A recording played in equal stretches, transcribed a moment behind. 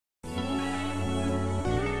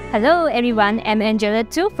Hello everyone, I'm Angela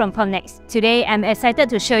Thoo from Condo. Today I'm excited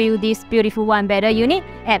to show you this beautiful one-bedder unit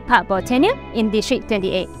at Parc Botannia in District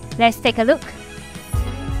 28. Let's take a look.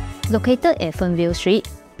 Located at Fernvale Street,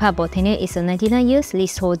 Parc Botannia is a 99 years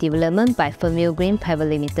leasehold development by Fernvale Green Private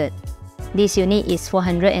Limited. This unit is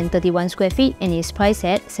 431 square feet and is priced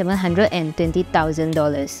at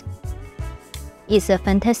 $720,000. It's a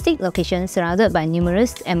fantastic location surrounded by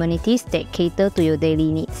numerous amenities that cater to your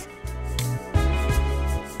daily needs.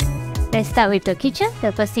 Let's start with the kitchen.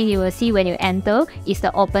 The first thing you will see when you enter is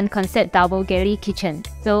the open concept double gallery kitchen.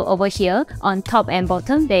 So over here, on top and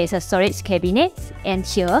bottom, there is a storage cabinet, and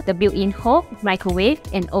here the built-in hob, microwave,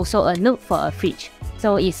 and also a nook for a fridge.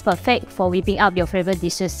 So it's perfect for whipping up your favorite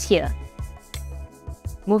dishes here.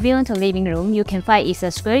 Moving on to living room, you can find it's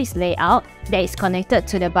a squarish layout that is connected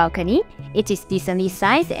to the balcony. It is decently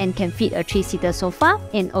sized and can fit a 3-seater sofa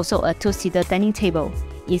and also a 2-seater dining table.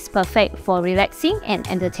 It's perfect for relaxing and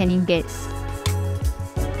entertaining guests.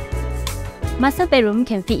 Master bedroom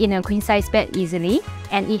can fit in a queen-size bed easily,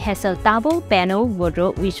 and it has a double panel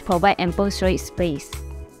wardrobe which provides ample storage space.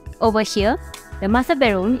 Over here, the master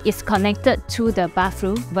bedroom is connected to the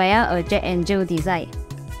bathroom via a Jack and Jill design.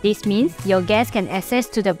 This means your guests can access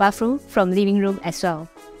to the bathroom from living room as well.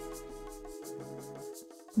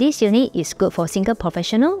 This unit is good for single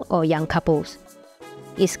professional or young couples.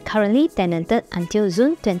 It's currently tenanted until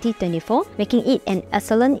June 2024, making it an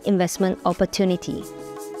excellent investment opportunity.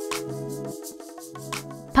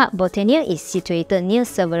 Parc Botannia is situated near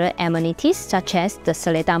several amenities such as the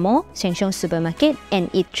Seletar Mall, Sheng Siong Supermarket,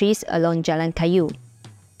 and eateries along Jalan Kayu.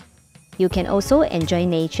 You can also enjoy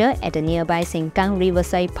nature at the nearby Sengkang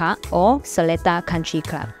Riverside Park or Seletar Country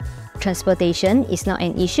Club. Transportation is not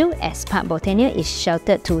an issue as Parc Botannia is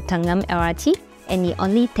sheltered to Thanggam LRT, and it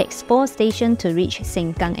only takes 4 stations to reach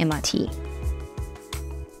Sengkang MRT.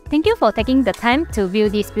 Thank you for taking the time to view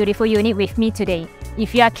this beautiful unit with me today.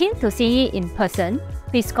 If you are keen to see it in person,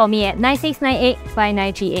 please call me at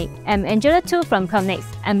 9698-5938. I'm Angela Thoo from Condo.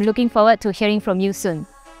 I'm looking forward to hearing from you soon.